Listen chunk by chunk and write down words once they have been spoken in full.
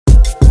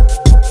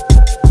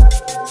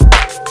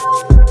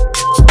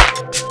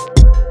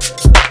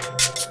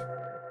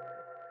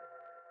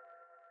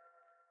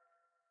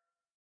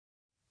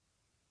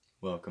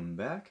Welcome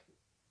back.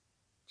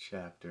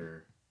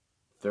 Chapter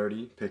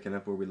 30, picking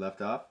up where we left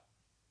off.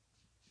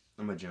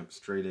 I'm going to jump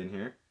straight in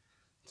here.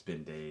 It's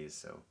been days,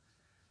 so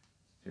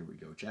here we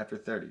go. Chapter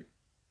 30.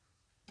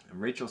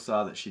 And Rachel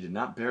saw that she did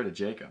not bear to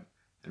Jacob,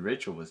 and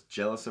Rachel was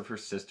jealous of her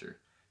sister.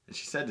 And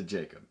she said to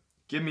Jacob,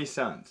 "Give me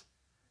sons,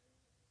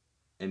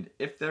 and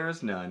if there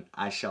is none,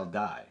 I shall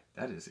die."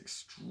 That is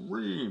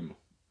extreme.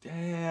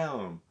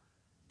 Damn.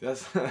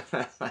 That's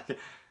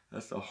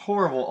that's a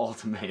horrible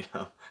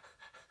ultimatum.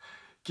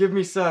 Give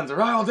me sons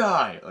or I'll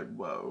die. Like,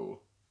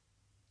 whoa.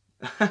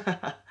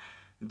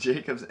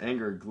 Jacob's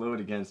anger glowed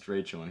against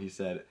Rachel, and he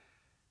said,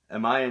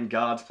 "Am I in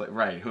God's place?"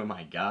 Right, who am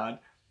I, God?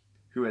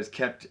 Who has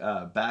kept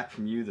back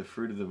from you the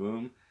fruit of the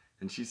womb?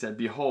 And she said,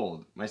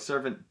 "Behold, my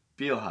servant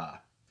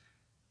Bilhah.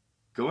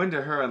 Go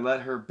into her and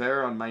let her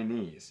bear on my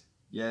knees.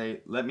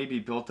 Yea, let me be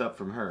built up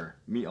from her,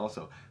 me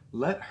also.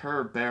 Let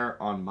her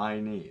bear on my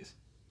knees."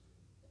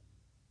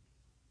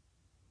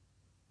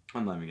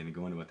 I'm not even going to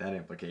go into what that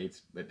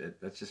implicates, but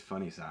that's just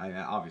funny. So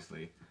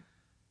obviously,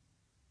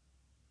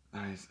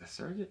 a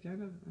surrogate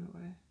kind of in a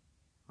way.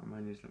 On my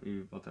knees, let me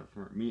be built up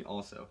from her, me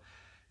also.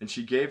 And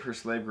she gave her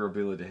slave girl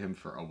Bilhah to him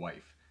for a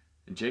wife.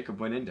 And Jacob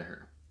went into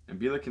her. And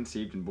Bilhah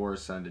conceived and bore a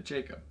son to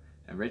Jacob.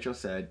 And Rachel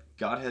said,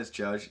 "God has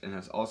judged and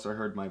has also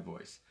heard my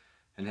voice,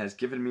 and has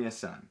given me a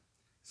son."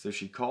 So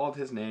she called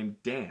his name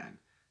Dan.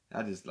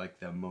 That is like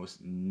the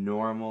most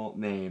normal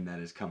name that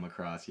has come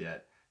across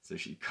yet. So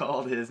she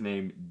called his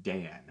name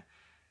Dan.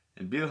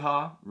 And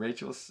Bilhah,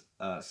 Rachel's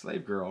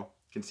slave girl,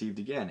 conceived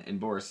again, and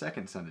bore a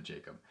second son to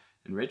Jacob.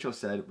 And Rachel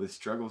said, "With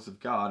struggles of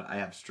God I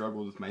have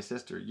struggled with my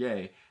sister,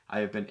 yea, I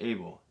have been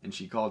able." And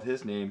she called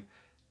his name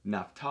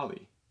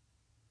Naphtali.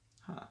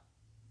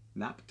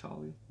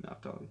 Naphtali.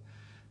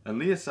 And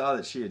Leah saw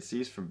that she had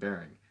ceased from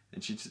bearing,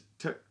 and she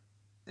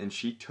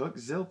took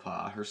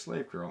Zilpah, her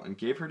slave girl, and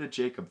gave her to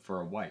Jacob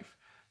for a wife.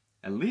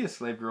 And Leah's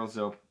slave girl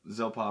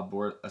Zilpah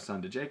bore a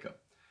son to Jacob.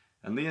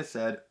 And Leah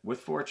said, "With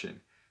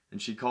fortune."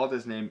 And she called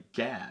his name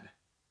Gad.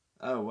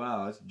 Oh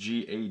wow, that's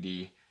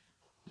Gad.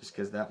 Just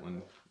because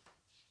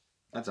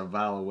that's a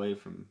vowel away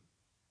from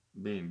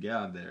being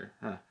God there,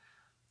 huh?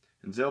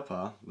 And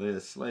Zilpah,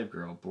 Leah's slave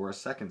girl, bore a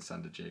second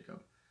son to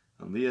Jacob.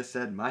 And Leah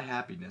said, "My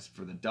happiness,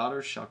 for the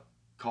daughters shall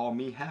call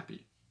me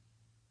happy."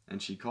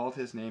 And she called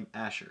his name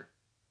Asher.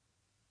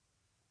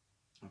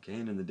 Okay,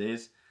 and in the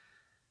days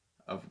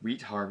of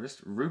wheat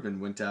harvest, Reuben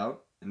went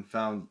out and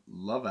found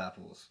love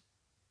apples.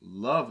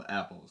 Love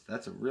apples,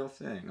 that's a real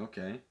thing,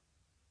 okay.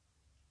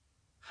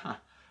 Huh.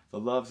 The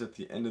love's at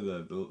the end of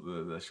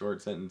the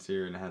short sentence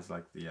here, and it has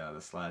like the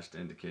slash to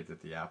indicate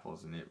that the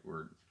apples in it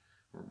were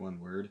one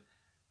word.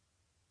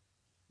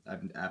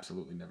 I've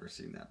absolutely never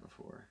seen that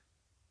before.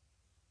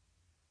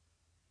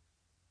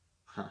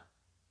 Huh.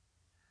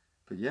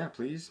 But yeah,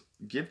 please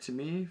give to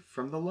me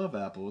from the love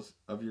apples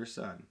of your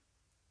son.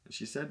 And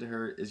she said to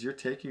her, "Is your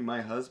taking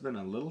my husband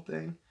a little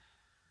thing?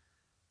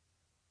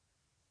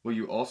 Will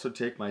you also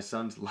take my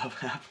son's love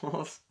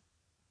apples?"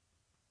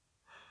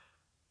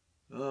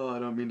 Oh, I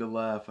don't mean to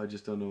laugh. I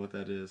just don't know what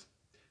that is.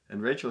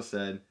 And Rachel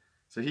said,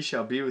 "So he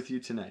shall be with you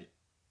tonight,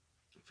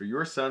 for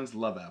your son's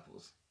love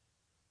apples."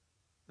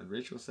 And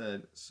Rachel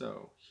said,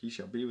 "So he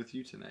shall be with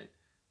you tonight,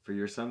 for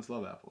your son's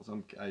love apples."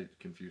 I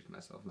confused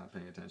myself, not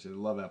paying attention. The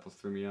love apples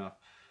threw me off.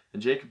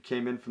 And Jacob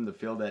came in from the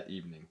field that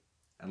evening.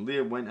 And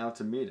Leah went out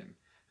to meet him.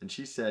 And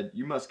she said,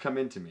 "You must come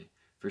in to me,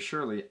 for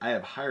surely I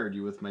have hired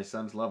you with my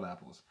son's love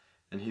apples."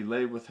 And he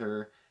lay with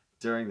her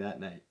during that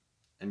night.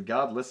 And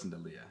God listened to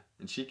Leah,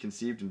 and she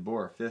conceived and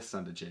bore a fifth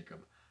son to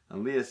Jacob.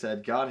 And Leah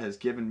said, "God has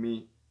given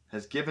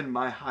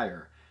my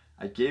hire.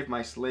 I gave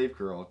my slave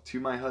girl to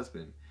my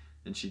husband."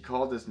 And she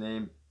called his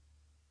name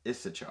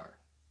Issachar.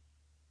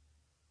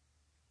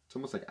 It's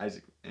almost like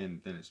Isaac,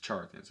 and then it's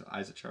Char then. So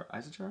Issachar.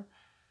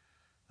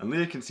 And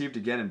Leah conceived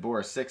again and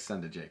bore a sixth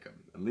son to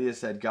Jacob. And Leah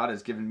said, "God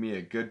has given me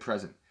a good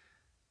present.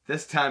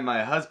 This time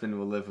my husband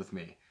will live with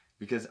me,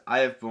 because I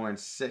have borne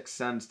 6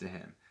 sons to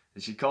him."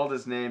 And she called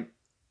his name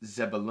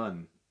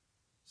Zebulun.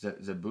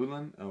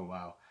 Zebulun? Oh,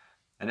 wow.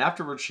 And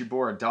afterwards she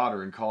bore a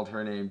daughter and called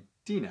her name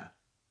Dinah.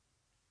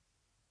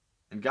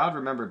 And God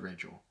remembered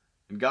Rachel.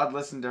 And God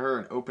listened to her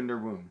and opened her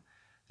womb.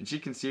 And she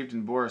conceived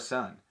and bore a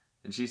son.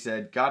 And she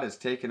said, "God has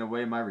taken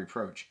away my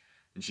reproach."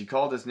 And she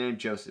called his name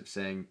Joseph,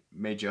 saying,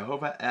 "May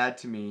Jehovah add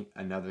to me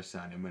another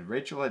son." And when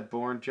Rachel had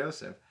borne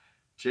Joseph,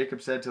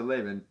 Jacob said to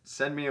Laban,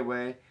 "Send me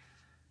away,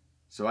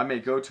 so I may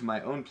go to my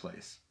own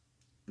place,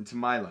 and to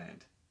my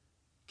land.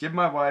 Give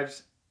my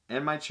wives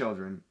and my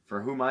children,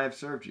 for whom I have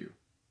served you,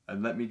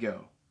 and let me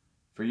go.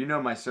 For you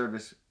know my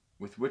service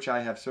with which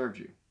I have served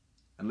you."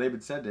 And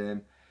Laban said to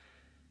him,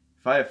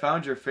 If I have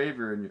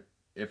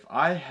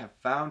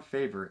found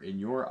favor in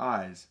your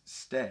eyes,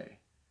 stay.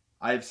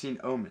 I have seen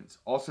omens.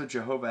 Also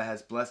Jehovah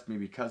has blessed me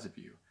because of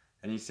you."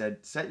 And he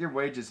said, "Set your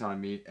wages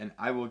on me, and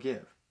I will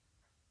give."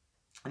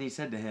 And he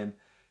said to him,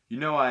 "You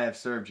know I have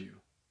served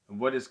you, and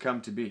what is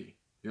come to be,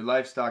 your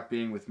livestock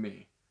being with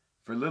me.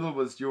 For little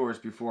was yours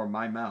before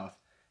my mouth,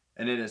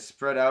 and it has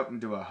spread out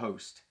into a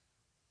host.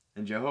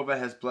 And Jehovah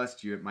has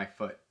blessed you at my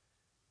foot.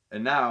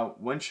 And now,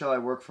 when shall I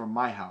work for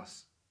my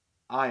house?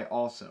 I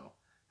also.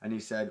 And he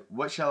said,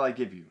 What shall I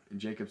give you? And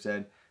Jacob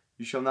said,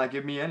 You shall not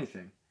give me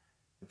anything.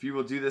 If you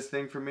will do this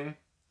thing for me,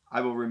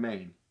 I will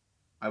remain.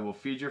 I will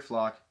feed your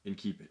flock and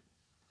keep it.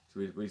 So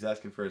he's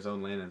asking for his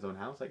own land and his own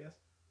house, I guess.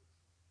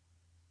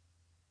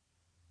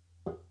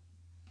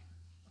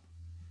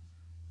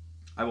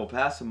 I will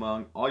pass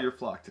among all your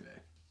flock today,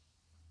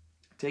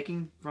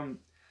 taking from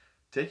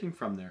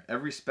there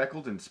every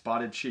speckled and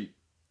spotted sheep,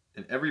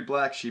 and every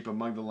black sheep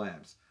among the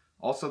lambs,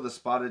 also the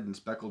spotted and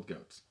speckled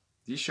goats.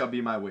 These shall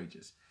be my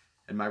wages,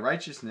 and my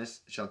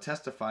righteousness shall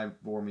testify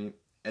for me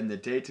in the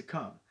day to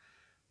come.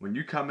 When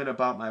you come in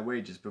about my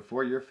wages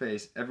before your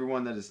face,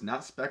 everyone that is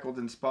not speckled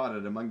and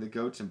spotted among the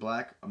goats and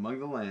black among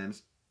the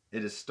lambs,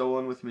 it is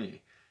stolen with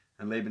me.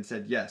 And Laban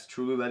said, Yes,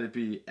 truly let it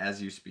be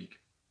as you speak.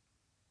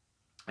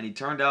 And he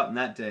turned out in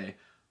that day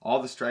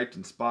all the striped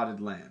and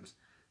spotted lambs,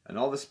 and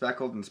all the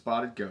speckled and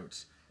spotted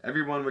goats,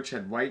 every one which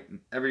had white and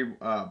every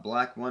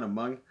black one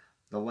among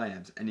the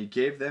lambs, and he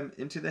gave them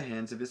into the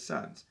hands of his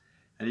sons.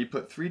 And he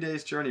put 3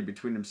 days' journey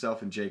between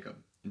himself and Jacob.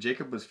 And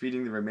Jacob was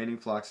feeding the remaining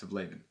flocks of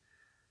Laban.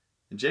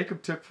 And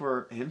Jacob took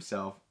for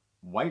himself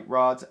white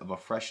rods of a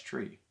fresh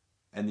tree,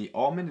 and the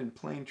almond and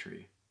plane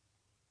tree.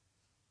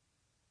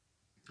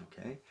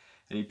 Okay?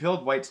 And he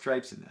peeled white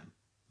stripes in them,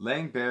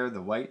 laying bare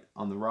the white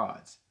on the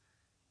rods.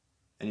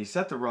 And he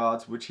set the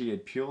rods which he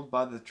had peeled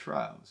by the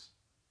troughs,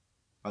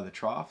 by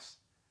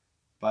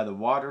the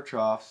water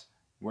troughs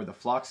where the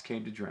flocks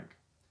came to drink.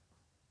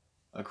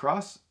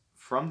 Across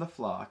from the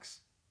flocks,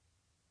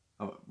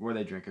 where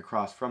they drink,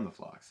 across from the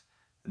flocks.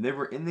 And they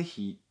were in the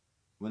heat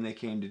when they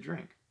came to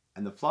drink.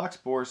 And the flocks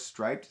bore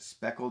striped,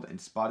 speckled,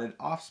 and spotted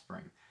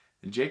offspring.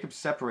 And Jacob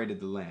separated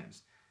the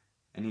lambs.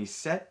 And he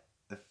set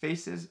the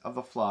faces of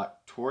the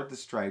flock toward the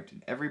striped,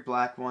 and every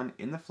black one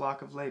in the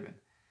flock of Laban.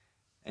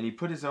 And he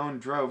put his own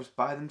droves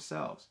by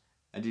themselves,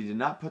 and he did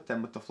not put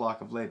them with the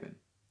flock of Laban.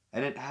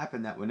 And it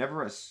happened that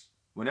whenever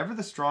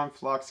the strong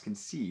flocks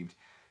conceived,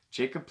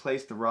 Jacob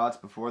placed the rods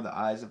before the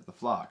eyes of the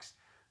flocks,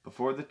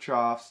 before the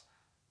troughs,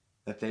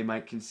 that they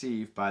might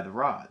conceive by the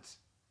rods.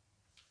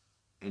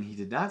 And he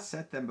did not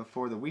set them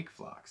before the weak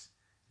flocks.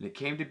 And it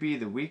came to be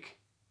the weak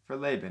for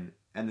Laban,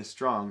 and the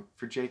strong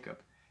for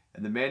Jacob.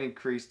 And the man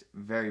increased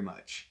very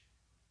much.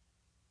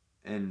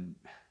 And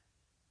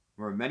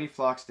were many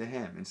flocks to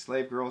him, and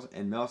slave girls,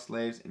 and male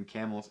slaves, and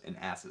camels, and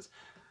asses.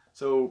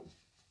 So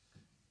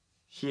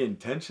he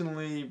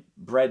intentionally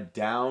bred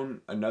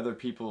down another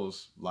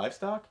people's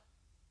livestock?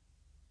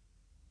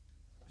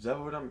 Is that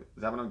what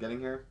I'm getting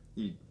here?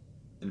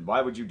 And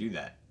why would you do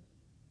that?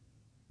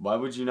 Why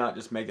would you not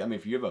just make,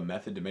 if you have a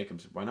method to make them,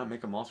 why not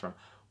make them all strong?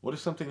 What if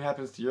something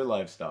happens to your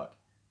livestock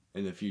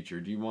in the future?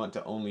 Do you want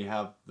to only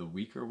have the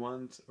weaker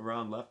ones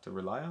around left to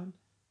rely on?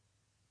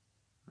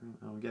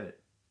 I don't get it.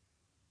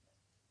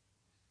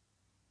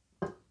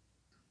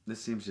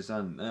 This seems just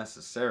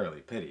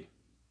unnecessarily petty.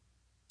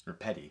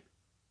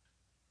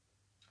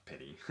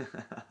 Pity.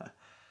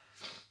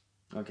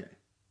 Okay.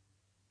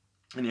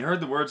 And he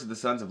heard the words of the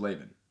sons of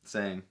Laban,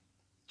 saying,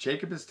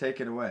 Jacob has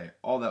taken away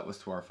all that was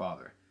to our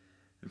father,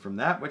 and from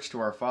that which to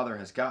our father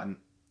has gotten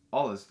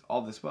all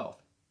this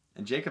wealth.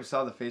 And Jacob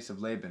saw the face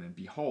of Laban, and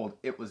behold,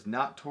 it was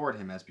not toward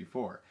him as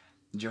before.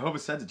 And Jehovah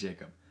said to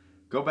Jacob,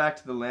 Go back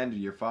to the land of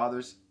your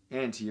fathers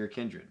and to your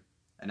kindred,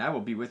 and I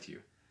will be with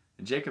you.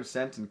 And Jacob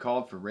sent and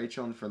called for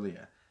Rachel and for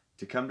Leah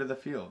to come to the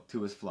field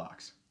to his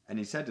flocks. And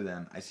he said to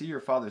them, I see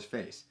your father's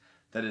face,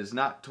 that it is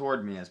not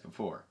toward me as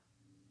before.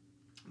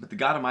 But the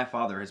God of my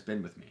father has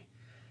been with me.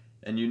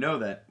 And you know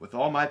that with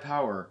all my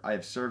power I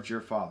have served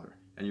your father.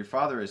 And your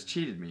father has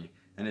cheated me,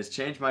 and has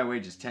changed my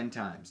wages 10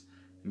 times.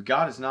 And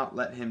God has not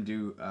let him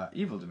do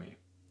evil to me.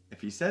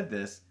 If he said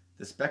this,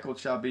 the speckled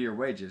shall be your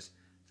wages,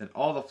 then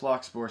all the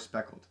flocks bore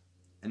speckled.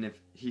 And if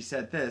he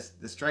said this,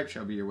 the striped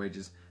shall be your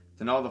wages,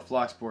 then all the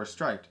flocks bore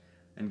striped.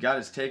 And God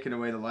has taken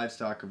away the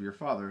livestock of your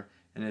father,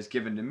 and has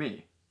given to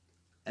me.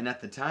 And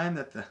at the time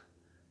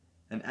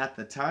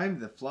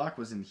the flock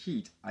was in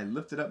heat, I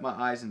lifted up my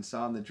eyes and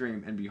saw in the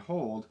dream, and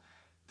behold,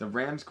 the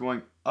rams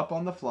going up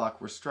on the flock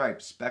were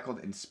striped, speckled,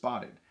 and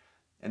spotted.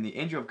 And the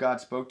angel of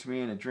God spoke to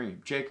me in a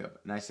dream, Jacob.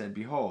 And I said,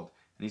 Behold.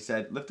 And he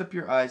said, Lift up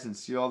your eyes and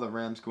see all the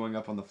rams going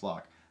up on the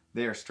flock.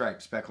 They are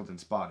striped, speckled, and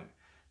spotted.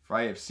 For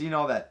I have seen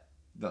all that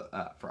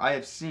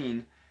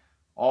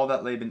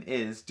Laban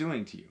is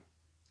doing to you.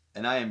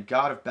 And I am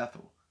God of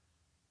Bethel.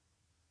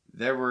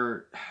 There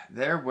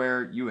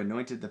where you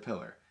anointed the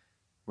pillar,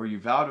 where you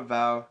vowed a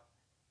vow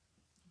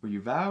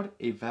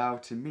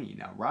to me.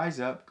 Now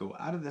rise up, go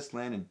out of this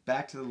land, and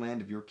back to the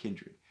land of your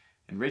kindred.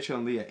 And Rachel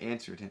and Leah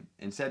answered him,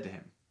 and said to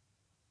him,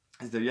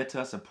 Is there yet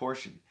to us a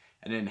portion,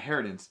 and an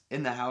inheritance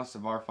in the house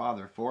of our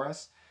father for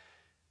us?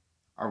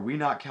 Are we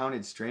not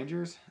counted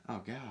strangers?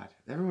 Oh God,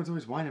 everyone's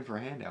always whining for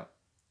a handout.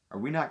 Are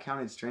we not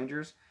counted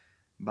strangers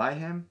by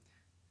him?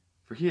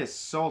 For he has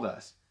sold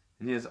us,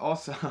 and he has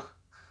also...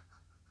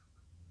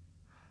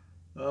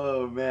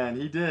 Oh man,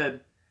 he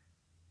did.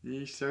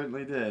 He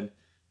certainly did.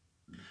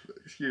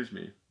 Excuse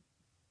me.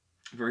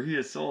 For he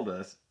has sold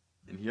us,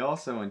 and he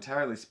also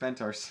entirely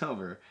spent our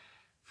silver,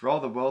 For all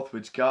the wealth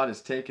which God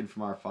has taken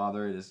from our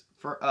father, it is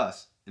for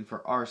us and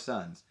for our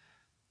sons.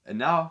 And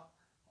now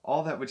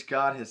all that which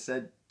God has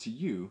said to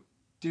you,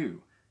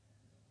 do."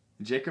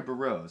 And Jacob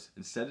arose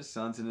and set his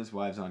sons and his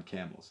wives on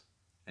camels.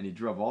 And he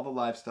drove all the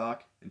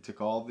livestock and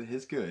took all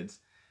his goods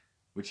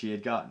which he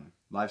had gotten,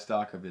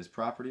 livestock of his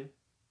property,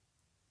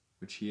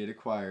 which he had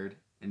acquired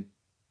in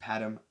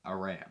Paddan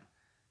Aram,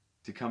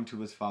 to come to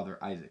his father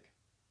Isaac,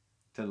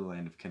 to the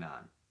land of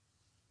Canaan.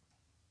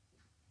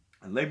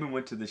 And Laban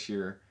went to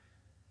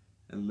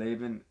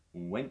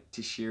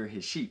shear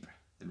his sheep,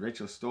 and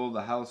Rachel stole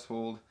the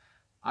household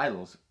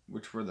idols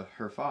which were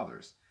her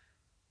father's.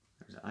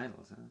 There's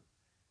idols, huh?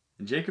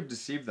 And Jacob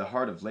deceived the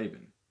heart of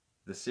Laban,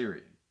 the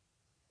Syrian,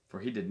 for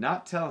he did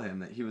not tell him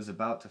that he was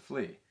about to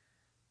flee.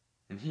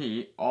 And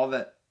all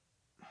that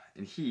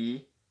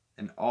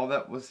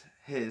was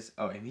his.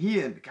 Oh, and he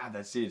and God,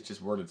 it's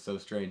just worded so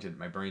strange, and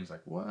my brain's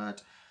like,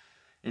 what?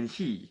 And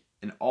he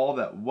and all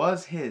that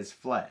was his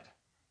fled.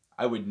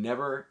 I would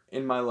never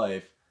in my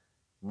life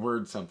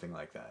word something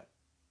like that.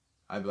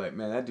 I'd be like,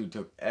 man, that dude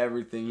took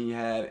everything he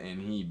had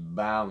and he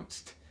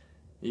bounced.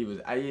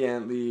 I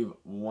didn't leave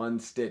one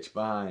stitch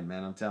behind,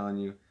 man. I'm telling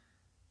you,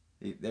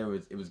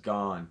 it was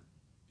gone.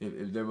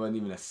 There wasn't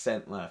even a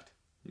cent left.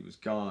 He was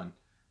gone.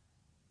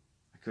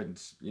 I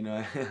couldn't, you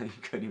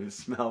couldn't even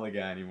smell the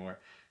guy anymore.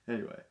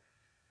 Anyway,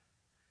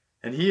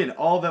 and he and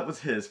all that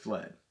was his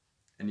fled,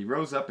 and he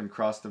rose up and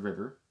crossed the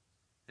river,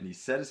 and he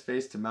set his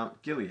face to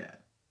Mount Gilead.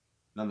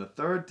 And on the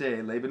third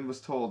day Laban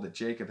was told that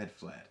Jacob had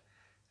fled.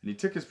 And he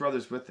took his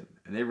brothers with him,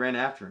 and they ran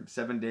after him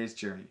 7 days'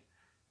 journey.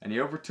 And he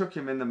overtook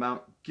him in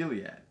Mount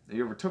Gilead.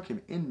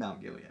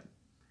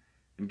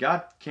 And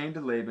God came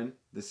to Laban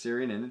the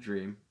Syrian in a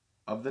dream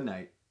of the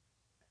night,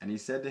 and he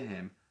said to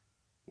him,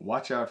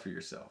 "Watch out for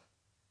yourself,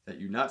 that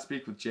you not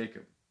speak with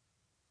Jacob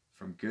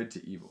from good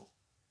to evil."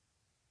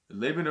 And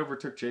Laban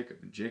overtook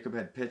Jacob, and Jacob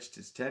had pitched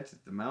his tent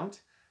at the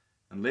mount,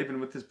 and Laban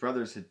with his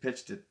brothers had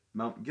pitched at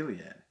Mount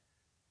Gilead.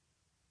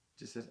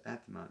 Just says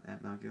at the mount,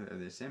 at Mount Gilead. Are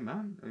they the same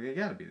mountain? They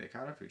gotta be. They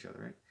caught up to each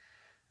other, right?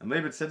 And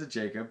Laban said to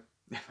Jacob,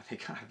 they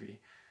gotta be,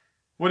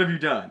 "What have you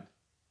done?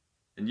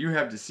 And you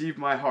have deceived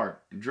my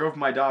heart, and drove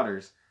my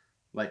daughters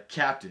like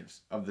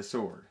captives of the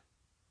sword."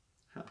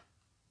 Huh.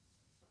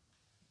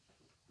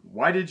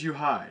 "Why did you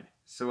hide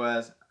so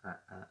as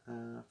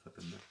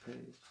flipping the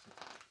page,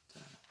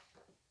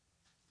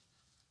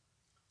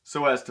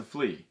 so as to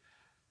flee,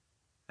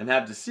 and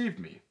have deceived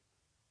me?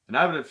 And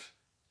I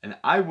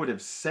would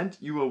have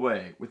sent you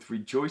away with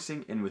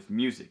rejoicing and with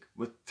music,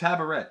 with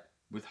tabret,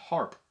 with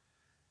harp.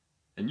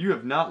 And you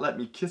have not let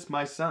me kiss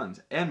my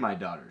sons and my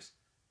daughters.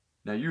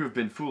 Now you have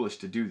been foolish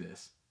to do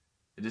this.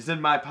 It is in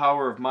my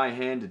power of my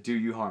hand to do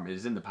you harm. It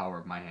is in the power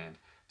of my hand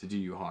to do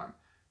you harm.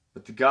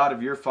 But the God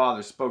of your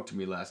father spoke to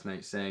me last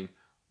night, saying,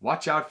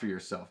 'Watch out for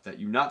yourself, that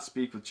you not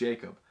speak with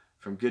Jacob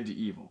from good to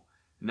evil.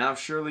 And now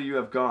surely you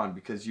have gone,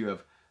 because you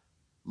have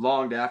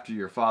longed after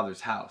your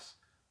father's house.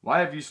 Why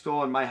have you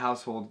stolen my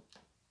household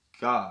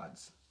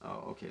gods?'"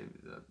 Oh, okay,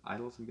 the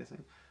idols, I'm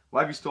guessing.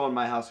 "Why have you stolen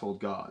my household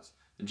gods?"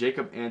 And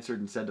Jacob answered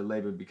and said to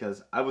Laban,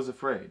 "Because I was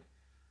afraid.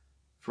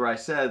 For I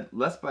said,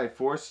 lest by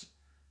force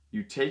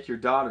you take your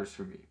daughters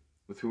from me.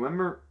 With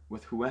whomever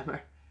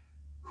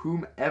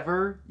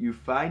you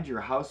find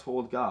your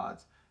household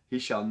gods, he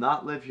shall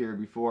not live here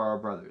before our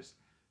brothers.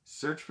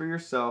 Search for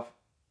yourself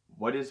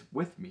what is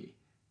with me,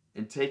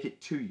 and take it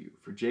to you."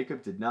 For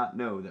Jacob did not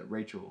know that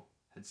Rachel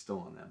had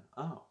stolen them.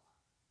 Oh,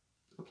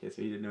 okay,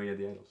 so he didn't know he had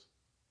the idols.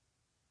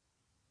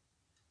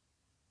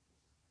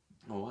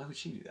 Well, why would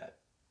she do that?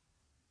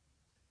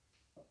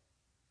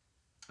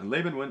 And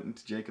Laban went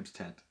into Jacob's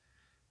tent,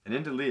 and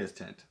into Leah's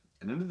tent,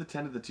 and into the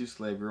tent of the two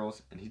slave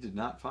girls, and he did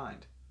not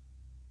find.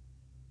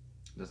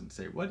 It doesn't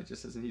say what, it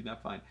just says he did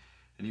not find.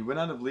 And he went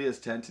out of Leah's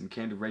tent and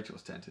came to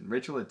Rachel's tent. And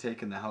Rachel had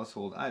taken the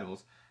household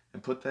idols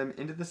and put them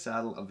into the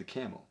saddle of the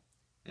camel,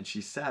 and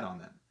she sat on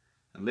them.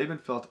 And Laban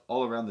felt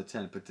all around the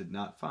tent, but did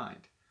not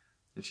find.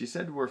 And she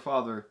said to her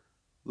father,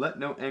 "Let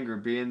no anger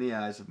be in the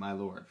eyes of my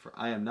lord, for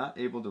I am not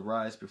able to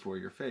rise before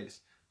your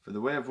face, for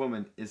the way of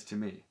woman is to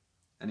me."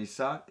 And he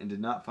sought and did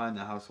not find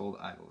the household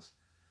idols.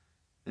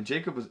 And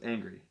Jacob was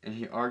angry, and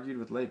he argued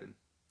with Laban.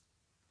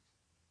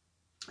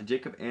 And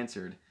Jacob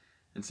answered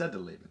and said to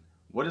Laban,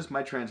 "What is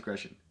my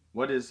transgression?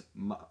 What is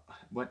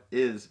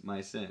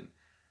my sin,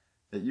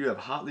 that you have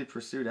hotly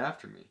pursued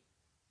after me?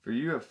 For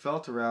you have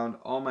felt around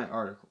all my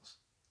articles.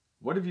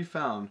 What have you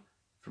found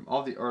from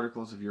all the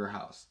articles of your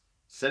house?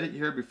 Set it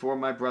here before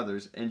my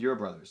brothers and your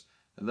brothers,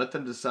 and let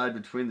them decide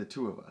between the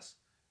two of us.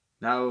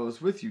 Now I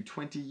was with you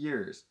 20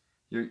 years.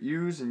 Your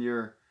ewes and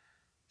your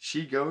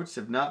she-goats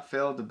have not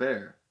failed to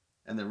bear,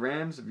 and the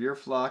rams of your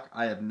flock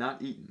I have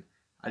not eaten.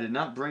 I did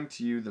not bring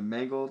to you the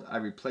mangled, I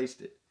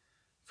replaced it.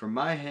 From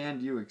my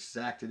hand you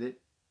exacted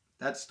it,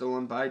 that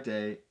stolen by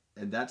day,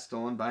 and that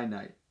stolen by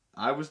night.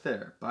 I was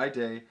there. By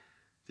day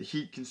the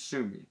heat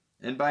consumed me,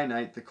 and by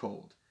night the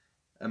cold,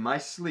 and my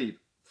sleep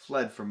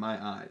fled from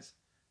my eyes.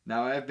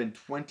 Now I have been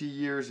 20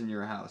 years in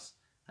your house.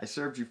 I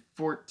served you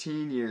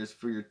 14 years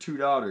for your 2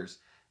 daughters,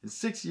 and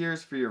 6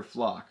 years for your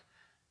flock.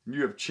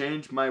 You have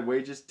changed my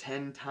wages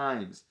 10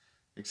 times.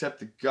 Except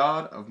the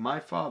God of my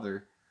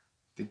father,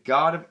 the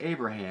God of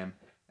Abraham,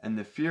 and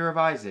the fear of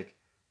Isaac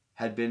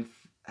had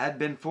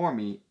been for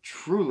me,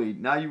 truly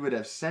now you would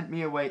have sent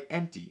me away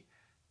empty.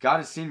 God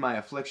has seen my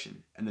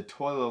affliction and the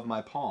toil of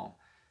my palm,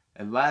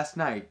 and last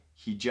night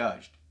he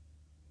judged.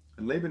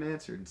 And Laban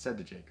answered and said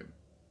to Jacob,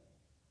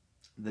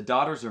 the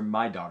daughters are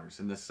my daughters,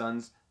 and the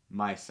sons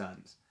my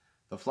sons.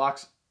 The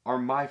flocks are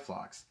my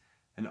flocks,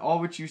 and all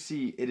which you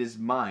see, it is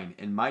mine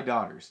and my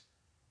daughters.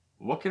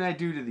 What can I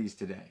do to these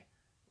today,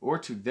 or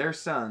to their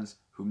sons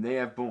whom they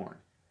have borne?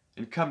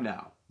 And come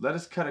now, let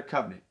us cut a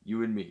covenant,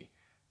 you and me,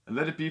 and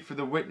let it be for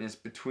the witness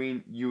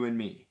between you and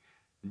me.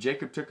 And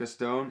Jacob took a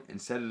stone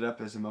and set it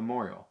up as a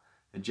memorial.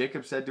 And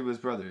Jacob said to his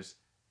brothers,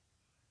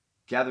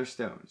 gather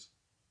stones.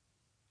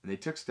 And they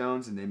took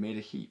stones and they made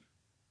a heap.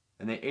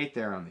 And they ate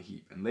there on the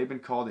heap. And Laban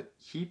called it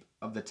heap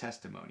of the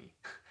testimony.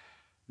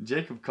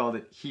 Jacob called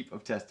it heap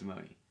of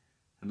testimony.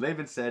 And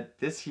Laban said,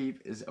 this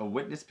heap is a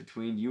witness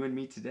between you and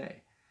me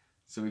today.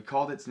 So he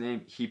called its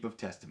name heap of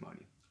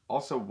testimony.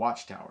 Also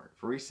watchtower.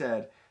 For he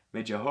said,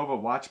 may Jehovah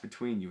watch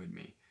between you and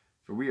me.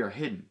 For we are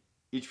hidden,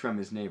 each from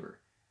his neighbor.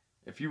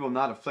 If you will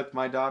not afflict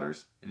my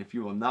daughters, and if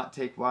you will not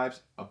take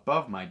wives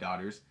above my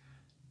daughters,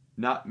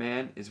 not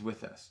man is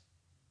with us.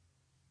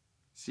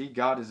 See,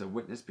 God is a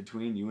witness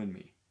between you and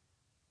me.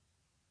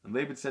 And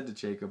Laban said to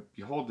Jacob,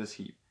 behold this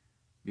heap.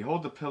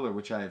 Behold the pillar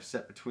which I have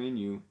set between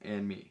you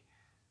and me.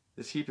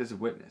 This heap is a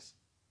witness,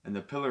 and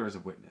the pillar is a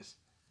witness.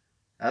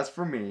 As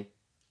for me,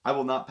 I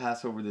will not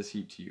pass over this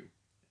heap to you.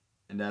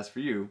 And as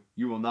for you,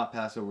 you will not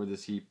pass over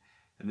this heap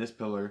and this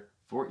pillar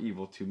for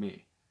evil to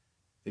me.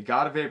 The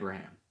God of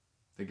Abraham,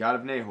 the God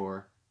of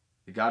Nahor,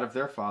 the God of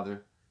their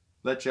father,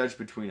 let judge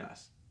between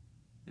us.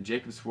 And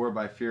Jacob swore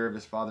by fear of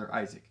his father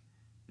Isaac.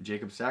 And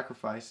Jacob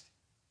sacrificed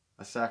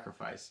a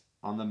sacrifice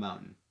on the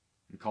mountain,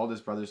 and called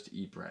his brothers to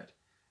eat bread.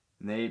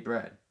 And they ate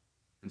bread,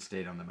 and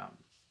stayed on the mountain.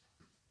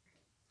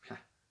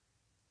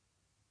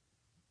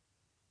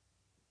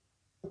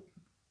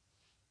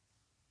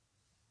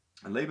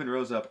 And Laban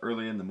rose up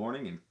early in the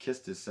morning, and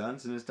kissed his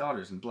sons and his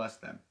daughters, and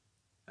blessed them.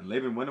 And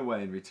Laban went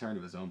away and returned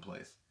to his own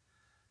place.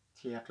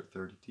 Chapter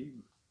 32.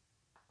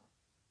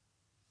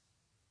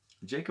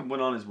 Jacob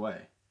went on his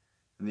way,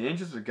 and the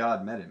angels of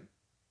God met him.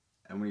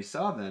 And when he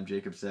saw them,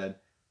 Jacob said,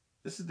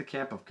 this is the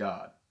camp of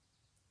God.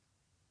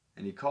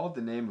 And he called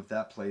the name of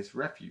that place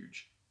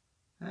Refuge.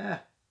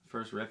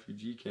 First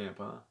refugee camp,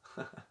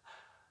 huh?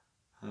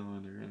 I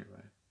wonder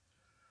anyway.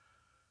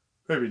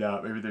 Maybe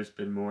not. Maybe there's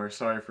been more.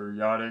 Sorry for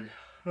yawning.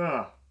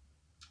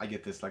 I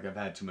get this, like I've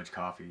had too much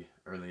coffee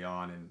early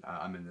on, and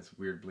I'm in this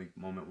weird bleak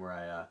moment where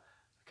I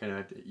kind of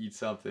have to eat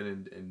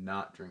something and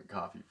not drink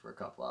coffee for a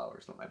couple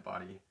hours, let my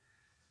body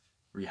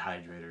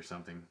rehydrate or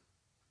something.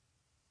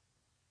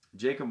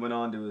 Jacob went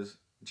on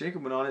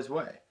his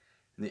way,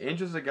 and the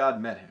angels of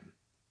God met him.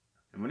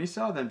 And when he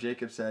saw them,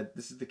 Jacob said,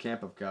 this is the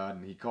camp of God,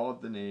 and he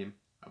called the name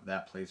of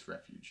that place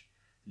Refuge.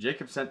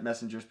 Jacob sent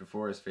messengers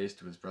before his face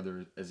to his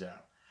brother Esau,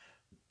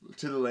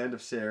 to the land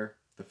of Seir,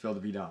 the field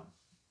of Edom.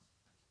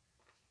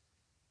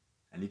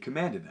 And he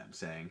commanded them,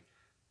 saying,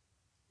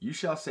 you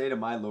shall say to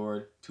my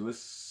lord, to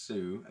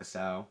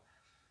Esau,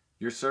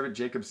 your servant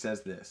Jacob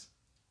says this,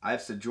 I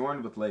have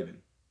sojourned with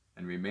Laban,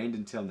 and remained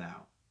until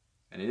now.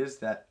 And it is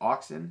that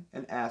oxen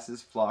and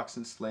asses, flocks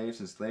and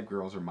slave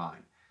girls are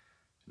mine.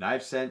 And I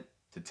have sent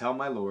to tell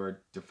my lord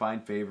to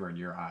find favor in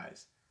your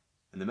eyes.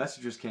 And the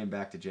messengers came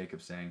back to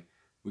Jacob, saying,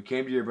 we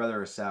came to your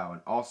brother Esau,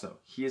 and also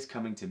he is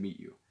coming to meet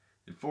you,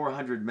 and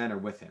 400 men are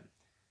with him.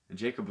 And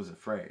Jacob was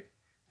afraid,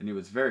 and he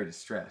was very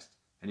distressed.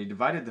 And he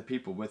divided the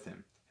people with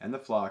him, and the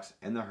flocks,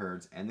 and the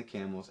herds, and the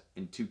camels,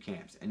 in 2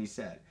 camps. And he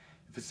said,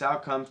 if Esau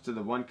comes to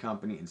the one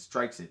company and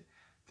strikes it,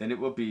 then it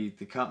will be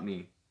the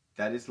company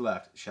that is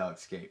left shall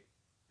escape.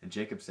 And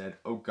Jacob said,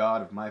 O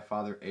God of my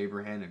father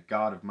Abraham, and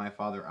God of my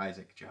father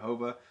Isaac,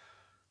 Jehovah,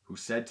 who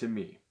said to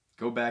me,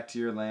 go back to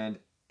your land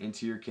and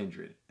to your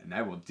kindred, and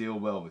I will deal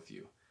well with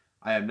you.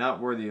 I am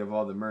not worthy of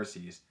all the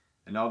mercies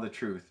and all the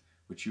truth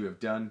which you have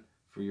done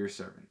for your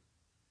servant.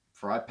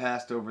 For I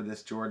passed over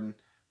this Jordan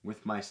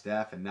with my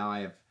staff, and now I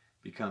have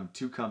become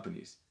 2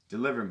 companies.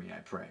 Deliver me, I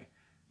pray,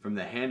 from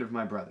the hand of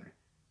my brother,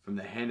 from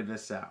the hand of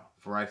Esau,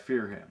 for I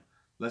fear him,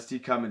 lest he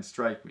come and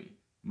strike me,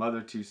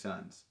 mother to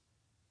sons.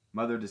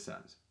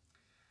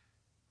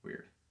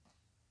 Weird.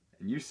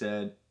 And you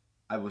said,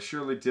 I will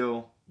surely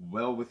deal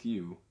well with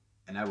you,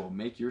 and I will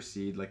make your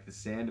seed like the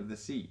sand of the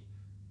sea,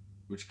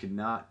 which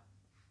cannot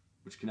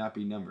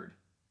be numbered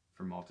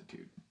for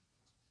multitude.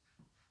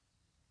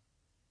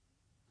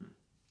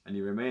 And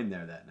he remained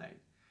there that night.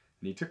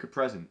 And he took a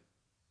present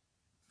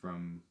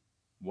from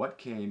what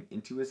came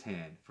into his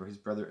hand for his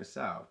brother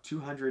Esau,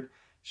 200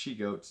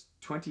 she-goats,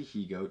 20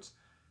 he-goats,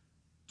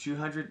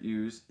 200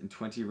 ewes, and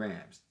 20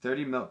 rams,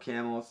 30 milk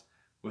camels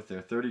with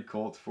their 30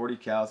 colts, 40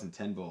 cows, and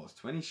 10 bulls,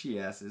 20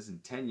 she-asses,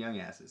 and 10 young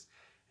asses.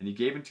 And he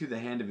gave into the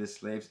hand of his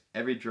slaves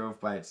every drove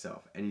by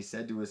itself. And he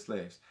said to his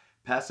slaves,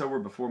 pass over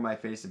before my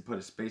face and put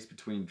a space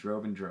between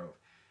drove and drove.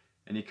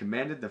 And he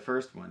commanded the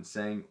first one,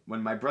 saying,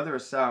 when my brother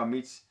Esau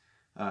meets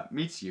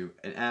meets you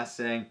and asks,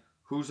 saying,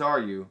 "Whose are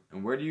you,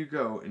 and where do you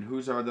go, and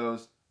whose are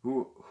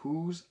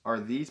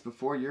these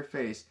before your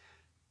face?"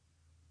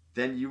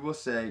 Then you will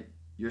say,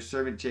 "Your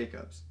servant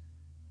Jacob's.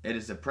 It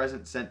is a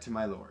present sent to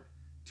my lord,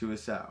 to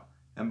Esau.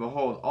 And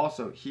behold,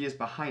 also he is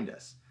behind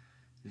us."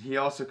 And he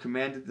also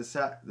commanded the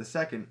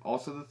second,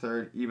 also the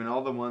third, even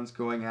all the ones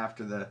going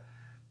after the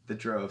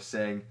drove,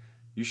 saying,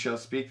 "You shall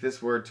speak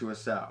this word to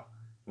Esau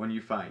when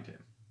you find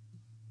him.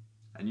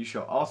 And you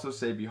shall also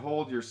say,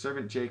 Behold, your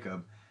servant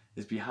Jacob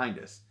is behind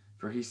us.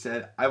 For he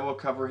said, I will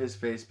cover his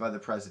face by the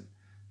present,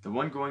 the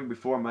one going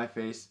before my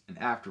face, and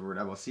afterward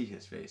I will see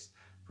his face.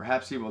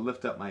 Perhaps he will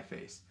lift up my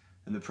face."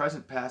 And the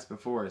present passed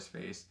before his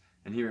face,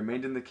 and he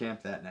remained in the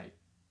camp that night.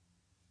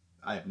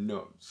 That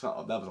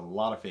was a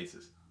lot of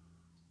faces.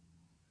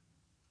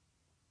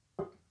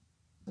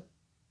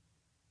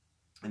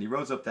 And he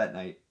rose up that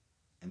night,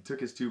 and took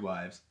his 2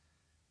 wives,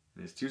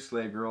 and his 2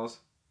 slave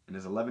girls, and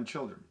his 11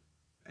 children.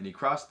 And he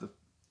crossed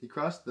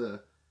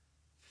the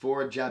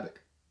ford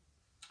Jabbok.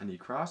 And he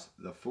crossed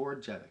the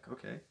ford Jabbok.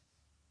 Okay.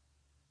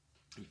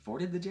 He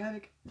forded the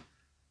Jabbok?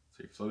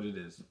 So he floated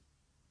his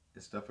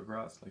stuff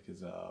across, like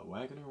his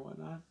wagon or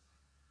whatnot.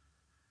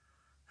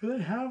 Do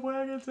they have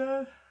wagons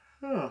then?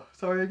 Oh,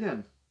 sorry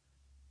again.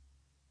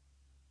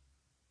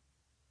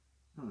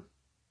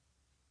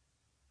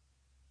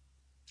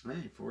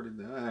 He forded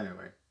the...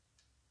 Anyway.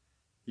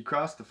 He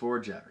crossed the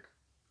ford Jabbok.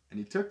 And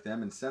he took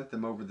them and sent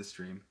them over the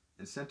stream,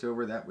 and sent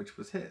over that which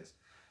was his.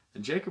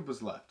 And Jacob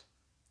was left.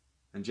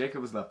 And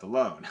Jacob was left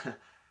alone.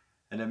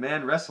 And a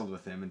man wrestled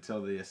with him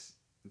until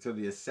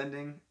the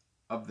ascending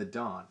of the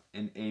dawn.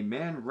 And a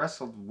man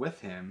wrestled with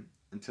him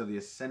until the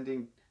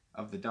ascending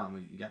of the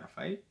dawn. You got to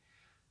fight?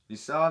 He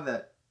saw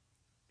that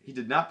he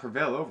did not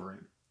prevail over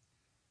him.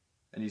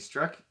 And he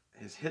struck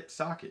his hip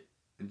socket.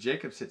 And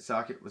Jacob's hip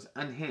socket was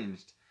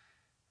unhinged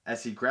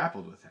as he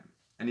grappled with him.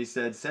 And he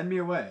said, "Send me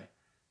away,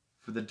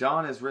 for the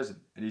dawn has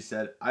risen." And he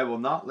said, "I will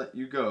not let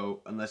you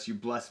go unless you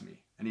bless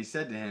me." And he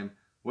said to him,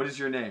 "What is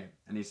your name?"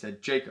 And he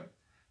said, "Jacob."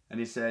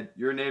 And he said,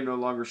 "Your name no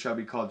longer shall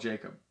be called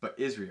Jacob, but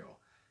Israel,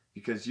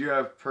 because you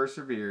have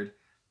persevered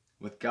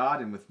with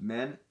God and with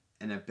men,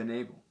 and have been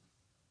able."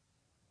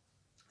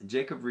 And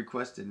Jacob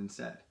requested and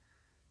said,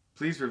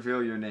 "Please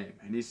reveal your name."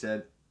 And he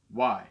said,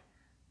 Why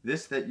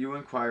this that you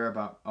inquire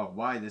about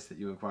my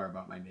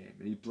name?"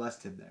 And he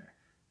blessed him there.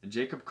 And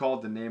Jacob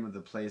called the name of the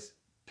place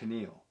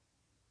Peniel,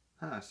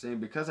 saying,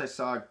 "Because I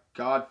saw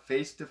God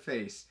face to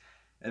face,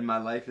 and my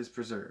life is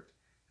preserved."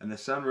 And the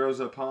sun rose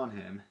upon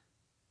him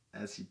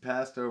as he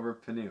passed over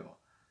Peniel,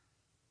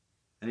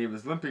 and he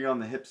was limping on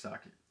his hip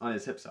socket.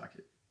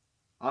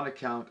 On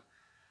account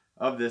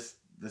of this,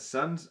 the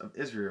sons of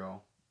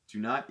Israel do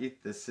not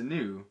eat the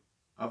sinew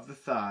of the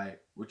thigh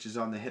which is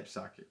on the hip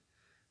socket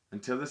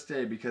until this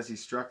day, because he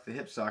struck the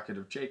hip socket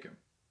of Jacob,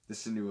 the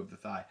sinew of the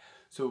thigh.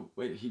 So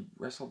wait, he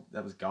wrestled.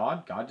 That was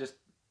God.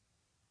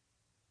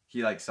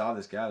 He saw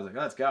this guy. I was like,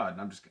 "Oh, that's God,"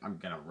 and I'm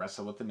gonna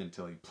wrestle with him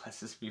until he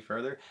blesses me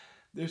further.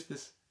 There's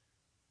this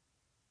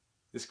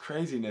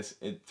craziness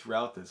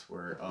throughout this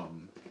where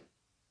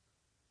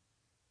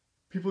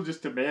people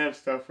just demand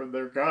stuff from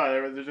their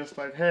God, and they're just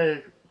like,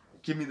 "Hey,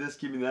 give me this,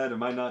 give me that.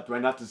 Do I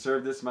not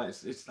deserve this?"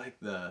 It's like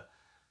the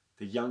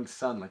young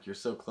son, like you're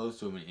so close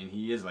to him, and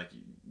he is like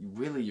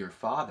really your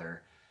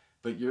father,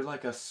 but you're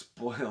like a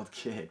spoiled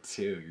kid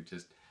too. You're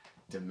just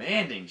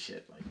demanding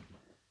shit. Like,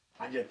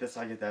 I get this,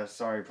 I get that.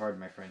 Sorry, pardon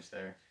my French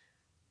there.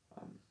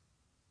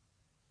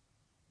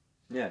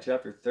 Yeah,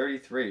 chapter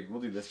 33.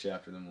 We'll do this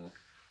chapter, then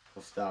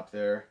we'll stop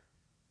there,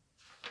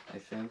 I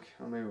think.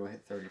 Or maybe we'll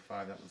hit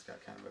 35. That one's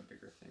got kind of a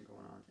bigger thing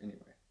going on.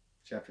 Anyway,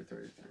 chapter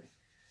 33.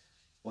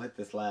 We'll hit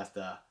this last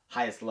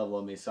highest level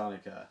of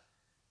Masonic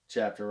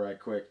chapter right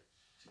quick.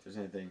 See if there's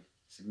anything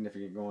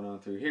significant going on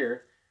through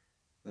here.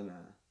 Then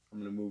I'm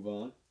going to move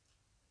on.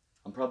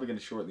 I'm probably going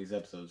to shorten these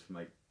episodes from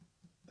like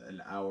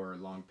an hour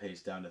long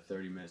pace down to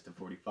 30 minutes to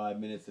 45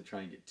 minutes to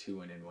try and get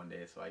 2 in one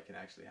day so I can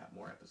actually have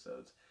more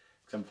episodes.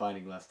 Because I'm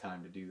finding less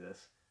time to do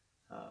this.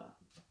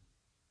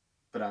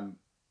 But I'm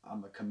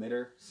a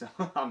committer, so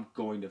I'm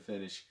going to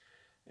finish.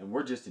 And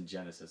we're just in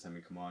Genesis. I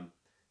mean, come on.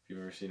 If you've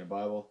ever seen a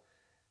Bible,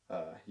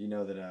 you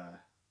know that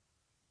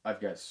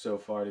I've got so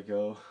far to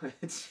go.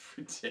 It's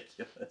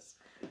ridiculous.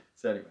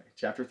 So anyway,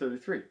 chapter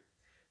 33.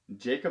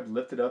 Jacob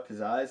lifted up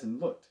his eyes and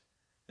looked,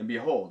 and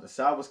behold,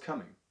 Esau was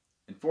coming,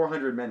 and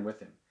 400 men with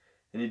him.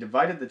 And he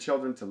divided the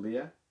children to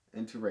Leah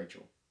and to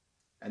Rachel,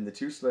 and the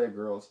 2 slave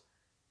girls.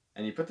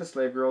 And he put the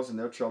slave girls and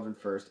their children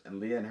first, and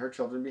Leah and her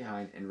children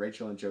behind, and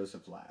Rachel and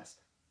Joseph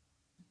last.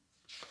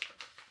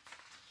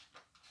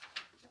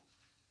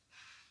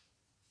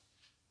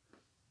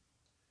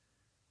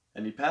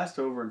 And he passed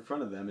over in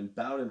front of them, and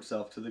bowed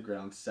himself to the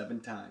ground 7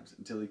 times,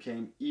 until he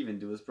came even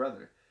to his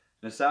brother.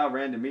 And Esau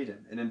ran to meet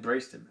him, and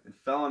embraced him, and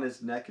fell on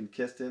his neck, and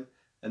kissed him,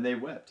 and they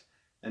wept.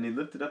 And he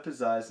lifted up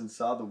his eyes, and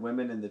saw the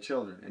women and the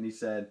children. And he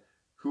said,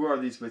 Who are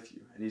these with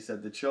you? And he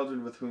said, The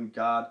children with whom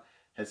God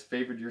has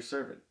favored your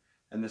servant.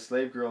 And the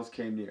slave girls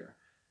came near,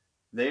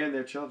 they and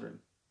their children,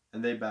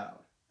 and they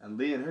bowed. And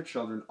Leah and her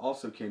children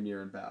also came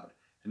near and bowed.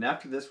 And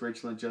after this,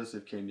 Rachel and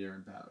Joseph came near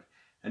and bowed.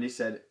 And he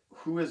said,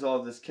 Who is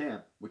all this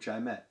camp which I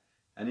met?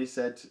 And he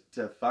said,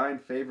 To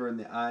find favor in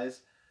the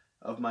eyes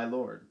of my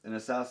Lord. And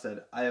Esau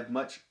said, I have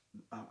much,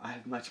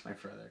 my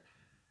brother.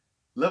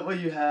 Let what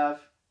you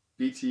have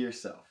be to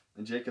yourself.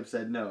 And Jacob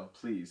said, No,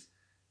 please.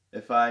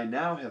 If I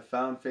now have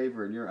found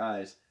favor in your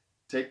eyes,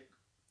 take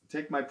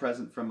my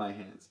present from my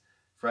hands.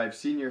 For I have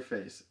seen your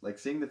face, like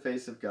seeing the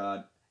face of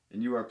God,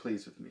 and you are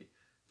pleased with me.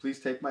 Please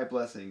take my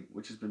blessing,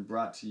 which has been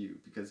brought to you,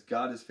 because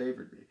God has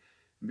favored me,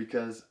 and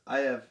because I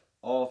have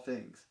all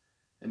things.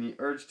 And he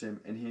urged him,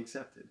 and he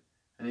accepted.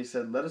 And he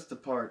said, Let us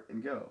depart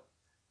and go,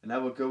 and I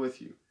will go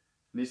with you.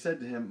 And he said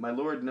to him, My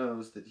Lord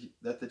knows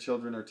that the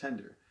children are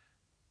tender,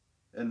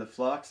 and the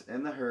flocks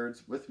and the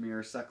herds with me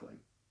are suckling.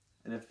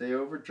 And if they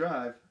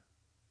overdrive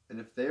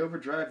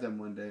them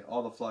one day,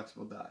 all the flocks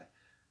will die.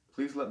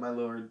 Please let my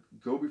Lord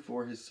go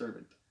before his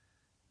servant,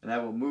 and I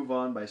will move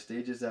on by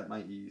stages at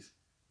my ease,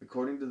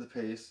 according to the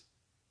pace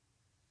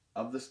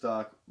of the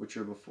stock which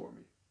are before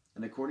me,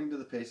 and according to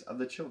the pace of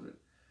the children,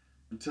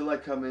 until I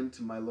come in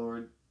to my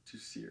Lord to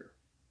Seir.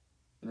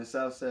 And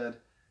Esau said,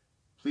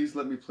 Please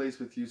let me place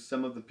with you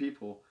some of the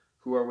people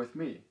who are with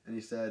me. And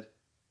he said,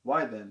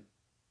 Why then?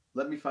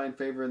 Let me find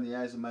favor in the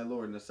eyes of my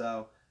Lord. And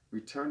Esau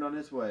returned on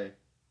his way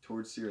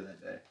towards Seir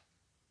that day.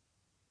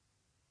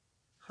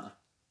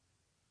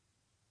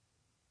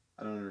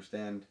 I don't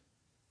understand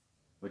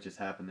what just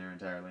happened there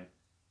entirely.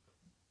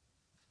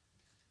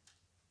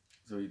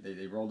 So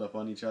they rolled up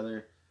on each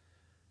other.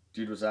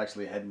 Dude was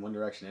actually heading one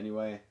direction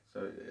anyway.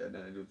 So it had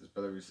nothing to do with his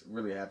brother. He was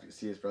really happy to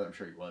see his brother. I'm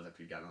sure he was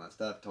after he got all that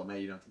stuff. Told him,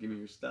 hey, you don't have to give me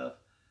your stuff.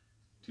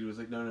 Dude was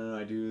like, no,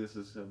 I do.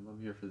 I'm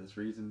here for this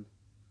reason.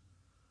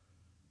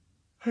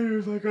 He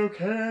was like,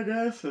 okay, I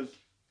guess.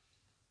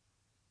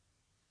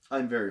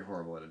 I'm very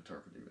horrible at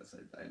interpreting this.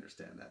 I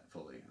understand that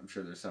fully. I'm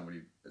sure there's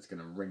somebody that's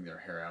going to wring their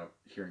hair out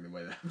hearing the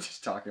way that I'm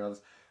just talking about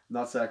this. I'm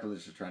not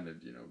sacrilege or trying to,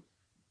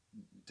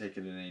 take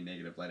it in any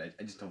negative light.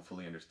 I just don't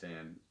fully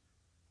understand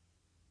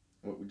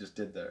what we just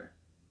did there.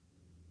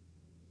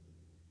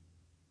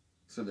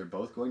 So they're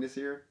both going to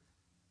Seir?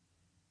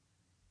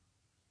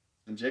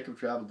 And Jacob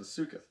traveled to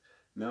Succoth.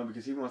 No,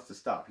 because he wants to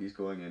stop. He's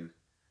going in.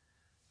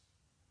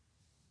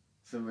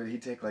 So would he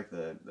take like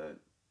the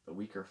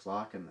weaker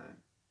flock and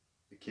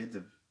the kids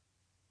of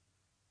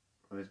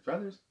his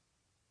brothers?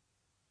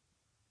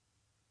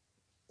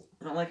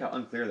 I don't like how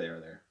unclear they are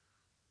there.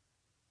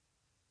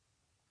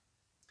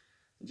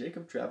 And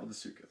Jacob traveled to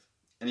Succoth,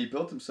 and he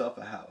built himself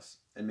a house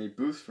and made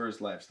booths for his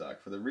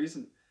livestock. For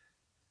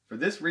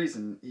this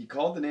reason, he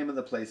called the name of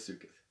the place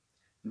Succoth.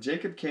 And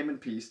Jacob came in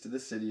peace to the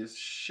city of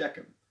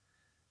Shechem,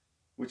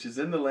 which is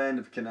in the land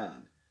of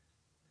Canaan,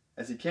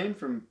 as he came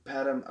from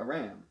Paddan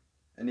Aram,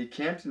 and he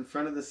camped in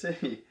front of the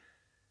city,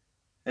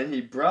 and he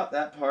brought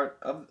that part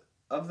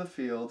of the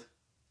field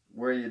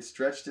where he had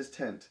stretched his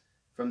tent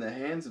from the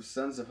hands of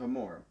sons of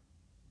Hamor,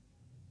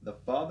 the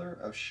father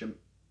of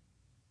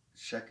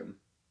Shechem,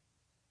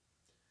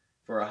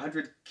 for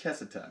 100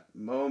 keseta.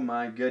 Oh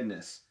my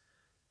goodness.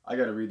 I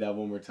gotta read that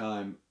one more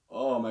time.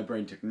 Oh, my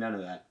brain took none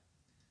of that.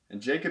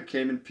 And Jacob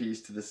came in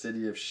peace to the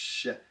city of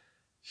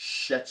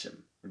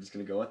Shechem. We're just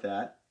gonna go with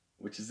that,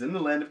 which is in the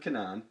land of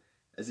Canaan,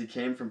 as he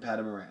came from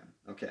Paddan Aram.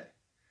 Okay.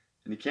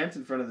 And he camped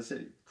in front of the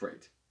city.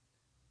 Great.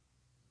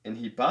 And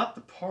he bought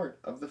the part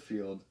of the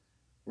field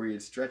where he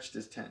had stretched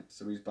his tent.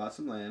 So he's bought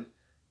some land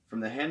from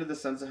the hand of the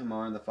sons of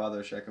Hamor and the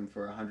father of Shechem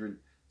for 100.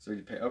 So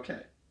he'd pay.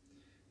 Okay.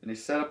 And he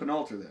set up an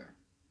altar there.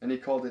 And he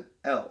called it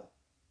El,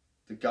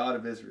 the God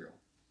of Israel.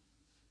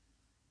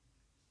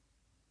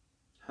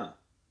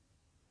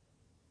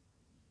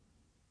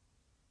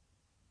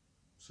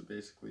 So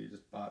basically, he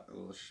just bought a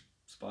little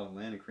spot of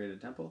land and created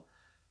a temple.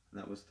 And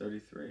that was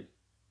 33.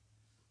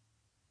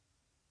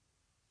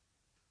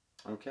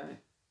 Okay.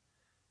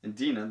 And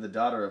Dinah, the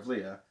daughter of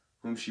Leah,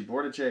 whom she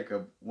bore to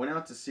Jacob, went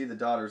out to see the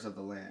daughters of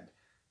the land.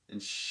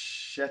 And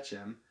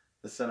Shechem,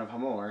 the son of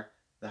Hamor,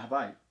 the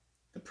Hivite,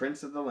 the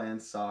prince of the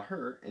land, saw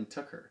her and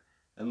took her,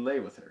 and lay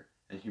with her,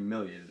 and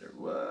humiliated her.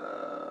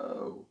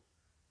 Whoa!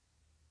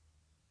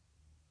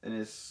 And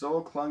his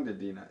soul clung to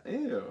Dinah,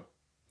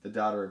 the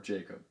daughter of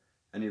Jacob.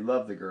 And he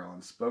loved the girl,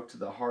 and spoke to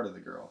the heart of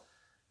the girl.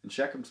 And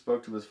Shechem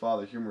spoke to his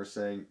father Hamor,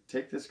 saying,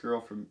 Take this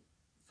girl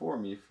for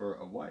me for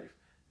a wife.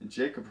 And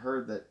Jacob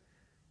heard that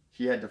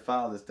he had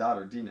defiled his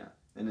daughter Dinah,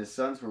 and his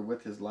sons were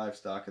with his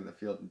livestock in the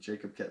field, and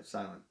Jacob kept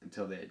silent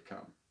until they had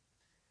come.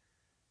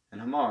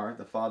 And Hamor,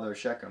 the father of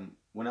Shechem,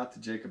 went out to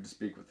Jacob to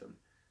speak with him.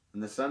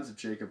 And the sons of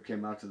Jacob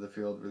came out to the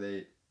field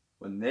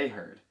when they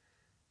heard.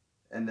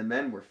 And the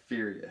men were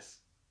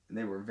furious, and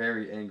they were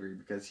very angry,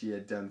 because he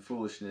had done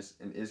foolishness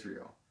in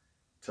Israel,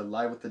 to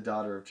lie with the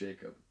daughter of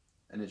Jacob.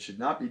 And it should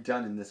not be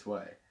done in this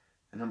way.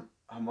 And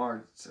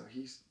Hamor, so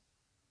he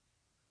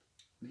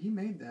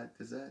made that.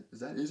 Is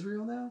that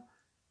Israel now?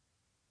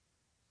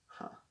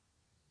 Huh.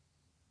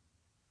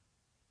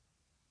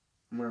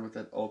 I'm wondering what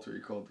that altar he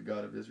called the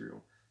God of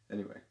Israel.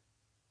 Anyway.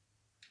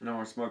 And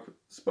Hamor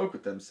spoke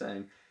with them,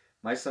 saying,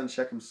 My son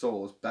Shechem's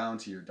soul is bound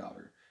to your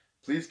daughter.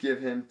 Please give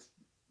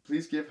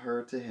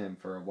her to him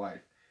for a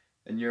wife.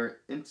 And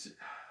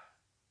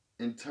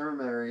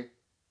intermarry,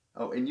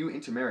 and you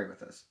intermarry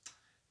with us.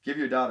 Give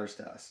your daughters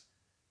to us,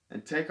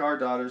 and take our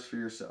daughters for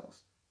yourselves,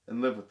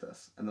 and live with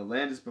us. And the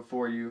land is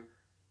before you.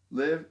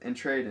 Live and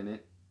trade in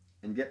it,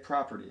 and get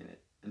property in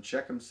it. And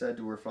Shechem said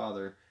to her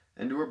father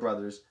and to her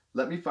brothers,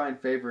 Let me find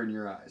favor in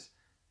your eyes,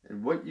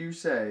 and what you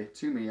say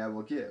to me I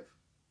will give.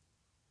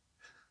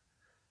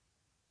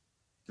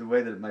 The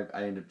way that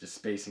I end up just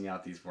spacing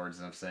out these words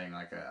and I'm saying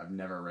like I've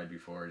never read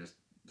before,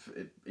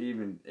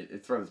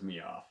 it throws me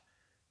off.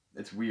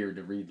 It's weird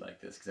to read like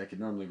this because I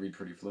could normally read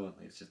pretty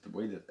fluently. It's just the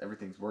way that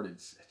everything's worded.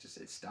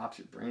 It stops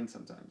your brain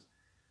sometimes.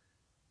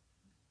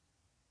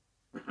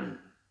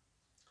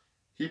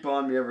 Heap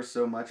on me ever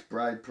so much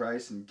bride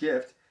price and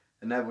gift,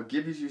 and I will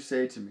give as you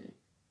say to me.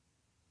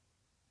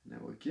 And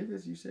I will give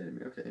as you say to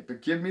me. Okay,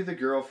 but give me the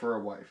girl for a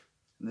wife.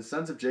 And the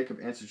sons of Jacob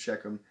answered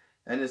Shechem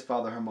and his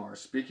father Hamor,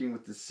 speaking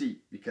with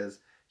deceit, because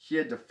he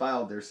had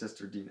defiled their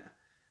sister Dinah.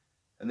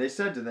 And they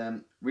said to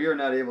them, We are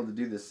not able to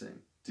do this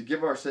thing, to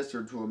give our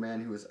sister to a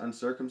man who is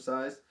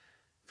uncircumcised,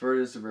 for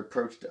it is a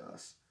reproach to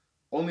us.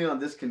 Only on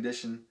this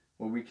condition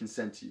will we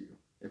consent to you,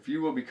 if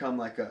you will become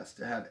like us,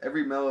 to have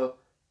every male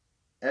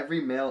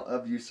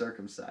of you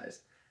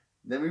circumcised.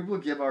 Then we will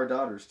give our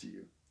daughters to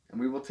you, and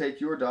we will take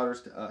your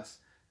daughters to us,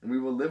 and we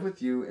will live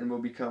with you and will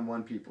become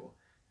one people.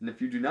 And if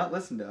you do not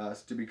listen to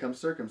us to become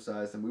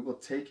circumcised, then we will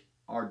take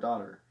our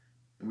daughter,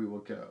 and we will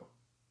go.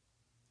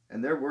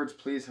 And their words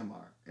pleased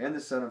Hamor, and the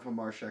son of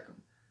Hamor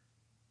Shechem.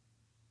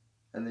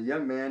 And the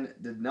young man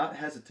did not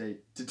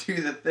hesitate to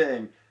do the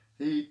thing.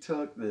 He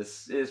took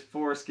his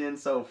foreskin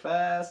so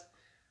fast.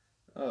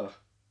 Oh,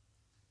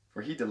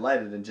 for he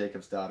delighted in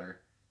Jacob's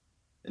daughter.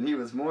 And he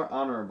was more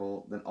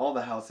honorable than all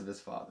the house of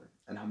his father.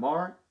 And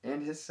Hamor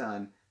and his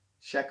son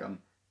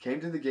Shechem came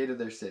to the gate of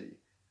their city.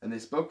 And they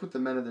spoke with the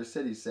men of their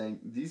city, saying,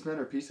 These men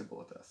are peaceable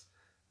with us,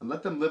 and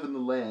let them live in the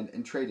land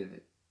and trade in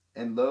it.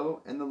 And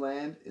lo, and the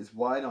land is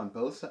wide on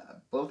both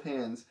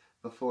hands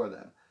before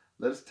them.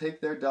 Let us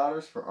take their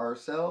daughters for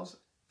ourselves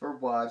for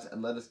wives,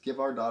 and let us give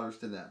our daughters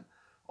to them.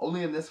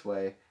 Only in this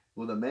way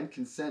will the men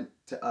consent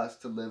to us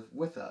to live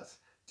with us,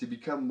 to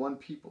become one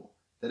people,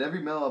 that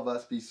every male of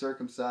us be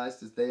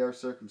circumcised as they are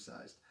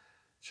circumcised.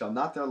 Shall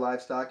not their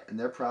livestock and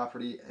their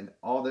property and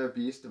all their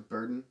beasts of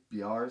burden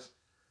be ours?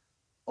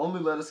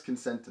 Only let us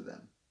consent to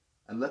them,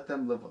 and let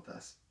them live with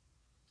us.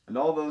 And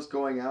all those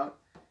going out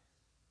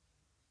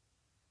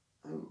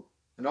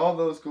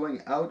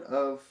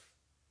of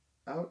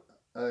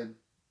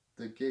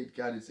the gate,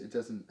 God, it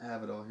doesn't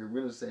have it all here. We're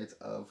going to say it's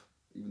of,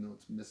 even though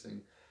it's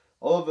missing.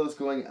 All of those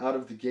going out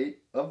of the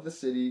gate of the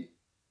city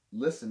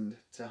listened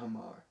to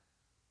Hamor.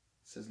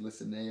 It says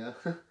listenea.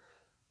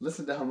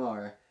 Listened to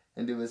Hamor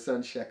and to his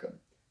son Shechem.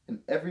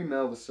 And every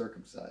male was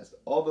circumcised,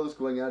 all those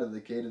going out of the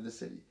gate of the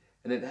city.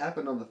 And it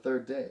happened on the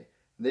third day,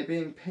 and they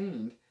being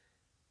pained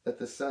that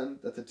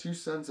the two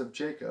sons of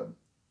Jacob,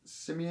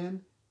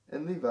 Simeon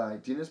and Levi,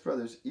 Dinah's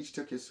brothers, each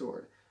took his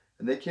sword.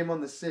 And they came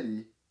on the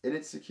city in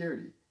its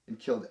security, and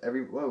killed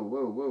every...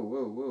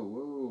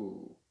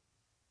 Whoa.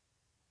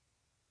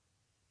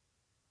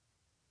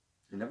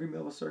 And every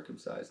male was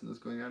circumcised, and those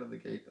going out of the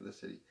gate of the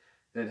city.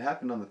 And it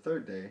happened on the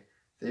third day,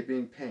 they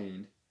being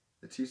pained,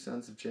 the two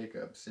sons of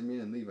Jacob,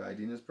 Simeon and Levi,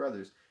 Dinah's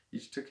brothers,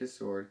 each took his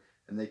sword,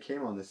 and they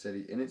came on the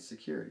city in its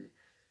security,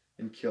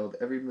 and killed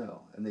every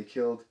male. And they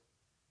killed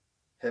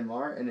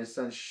Hamor and his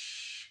son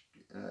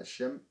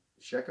Shechem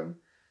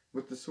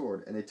with the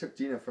sword. And they took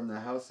Dinah from the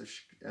house of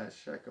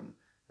Shechem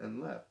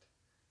and left.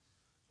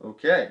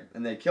 Okay,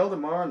 and they killed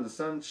Hamor and the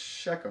son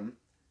Shechem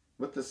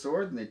with the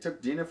sword, and they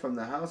took Dinah from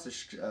the house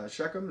of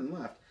Shechem and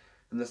left.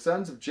 And the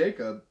sons of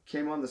Jacob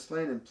came on the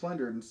slain and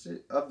plundered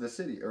of the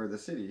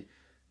city,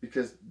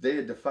 because they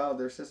had defiled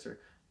their sister.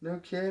 No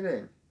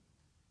kidding.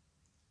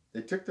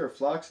 They took their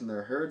flocks and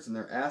their herds and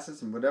their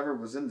asses and whatever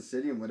was in the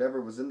city and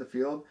whatever was in the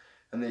field,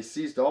 and they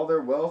seized all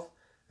their wealth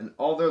and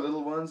all their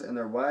little ones and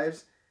their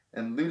wives,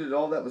 and looted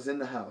all that was in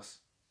the house.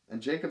 And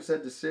Jacob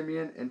said to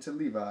Simeon and to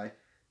Levi,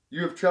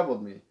 You have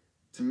troubled me,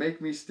 to make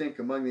me stink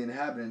among the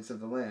inhabitants of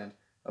the land,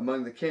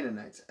 among the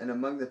Canaanites, and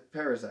among the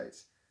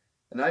Perizzites.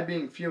 And I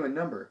being few in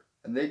number,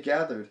 and they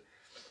gathering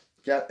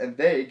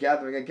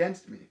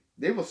against me,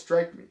 they will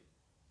strike me,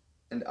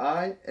 and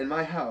I and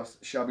my house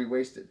shall be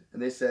wasted.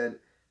 And they said,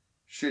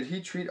 Should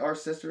he treat our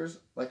sisters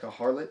like a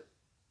harlot?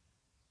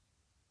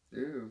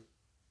 Ew.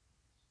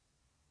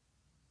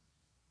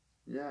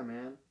 Yeah,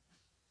 man.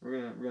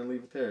 We're gonna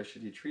leave it there.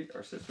 Should he treat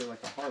our sister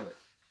like a harlot?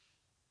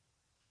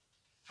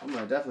 I'm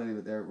going to definitely leave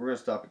it there. We're going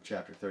to stop at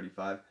chapter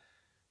 35.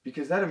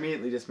 Because that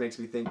immediately just makes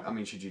me think,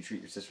 should you treat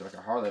your sister like a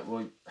harlot?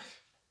 Well,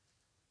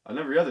 on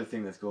every other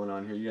thing that's going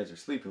on here, you guys are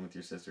sleeping with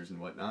your sisters and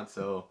whatnot.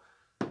 So,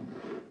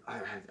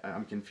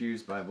 I'm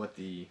confused by what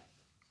the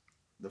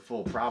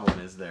full problem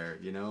is there,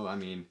 you know? I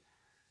don't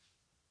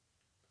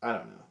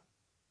know.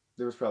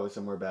 There was probably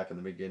somewhere back in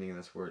the beginning of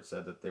this where it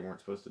said that they weren't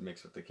supposed to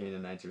mix with the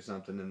Canaanites or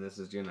something, and this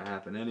is going to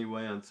happen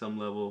anyway on some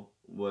level,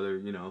 whether,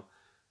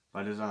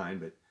 by design,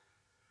 but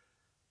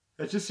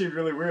it just seemed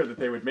really weird that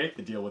they would make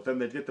the deal with them.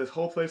 They'd get this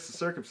whole place to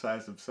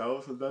circumcise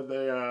themselves, and then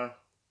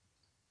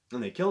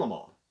they kill them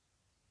all.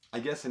 I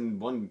guess in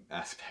one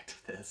aspect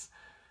of this,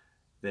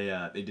 they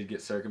did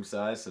get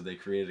circumcised, so they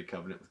created a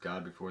covenant with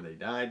God before they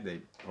died.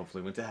 They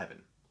hopefully went to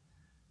heaven.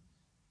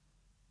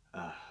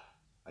 Uh,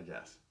 I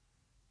guess.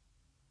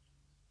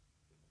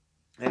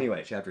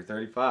 Anyway, chapter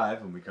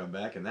 35, when we come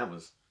back, and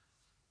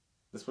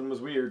this one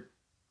was weird.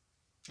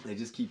 They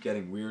just keep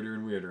getting weirder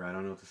and weirder. I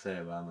don't know what to say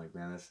about it. I'm like,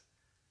 man, this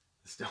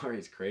story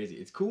is crazy.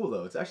 It's cool,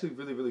 though. It's actually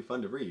really, really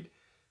fun to read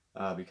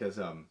because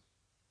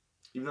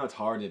even though it's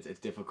hard, it's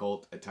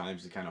difficult at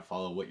times to kind of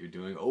follow what you're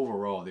doing.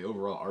 Overall, the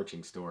overall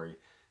arching story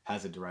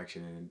has a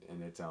direction,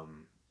 and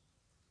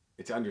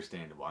it's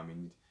understandable. I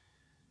mean,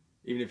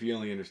 even if you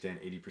only understand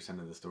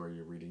 80% of the story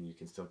you're reading, you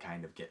can still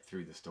kind of get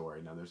through the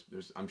story. Now,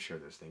 I'm sure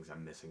there's things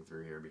I'm missing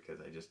through here because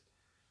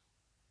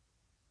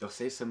they'll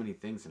say so many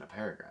things in a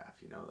paragraph,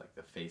 like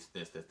the face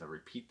this, they'll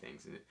repeat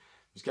things, and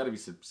there's got to be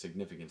some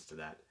significance to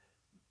that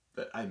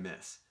I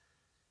miss.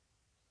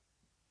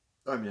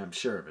 I mean, I'm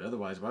sure of it.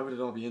 Otherwise, why would it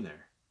all be in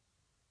there?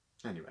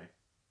 Anyway,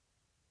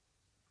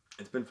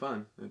 it's been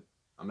fun.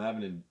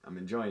 I'm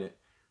enjoying it.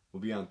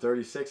 We'll be on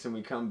 36 when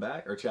we come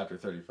back, or chapter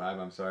 35,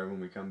 I'm sorry, when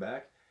we come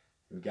back.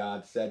 And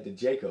God said to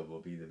Jacob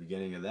will be the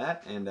beginning of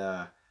that. And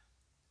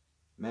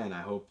man,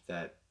 I hope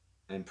that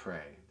and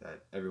pray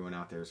that everyone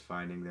out there is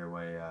finding their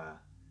way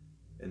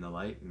in the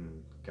light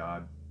and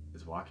God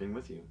is walking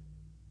with you.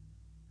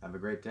 Have a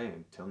great day.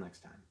 Until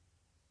next time.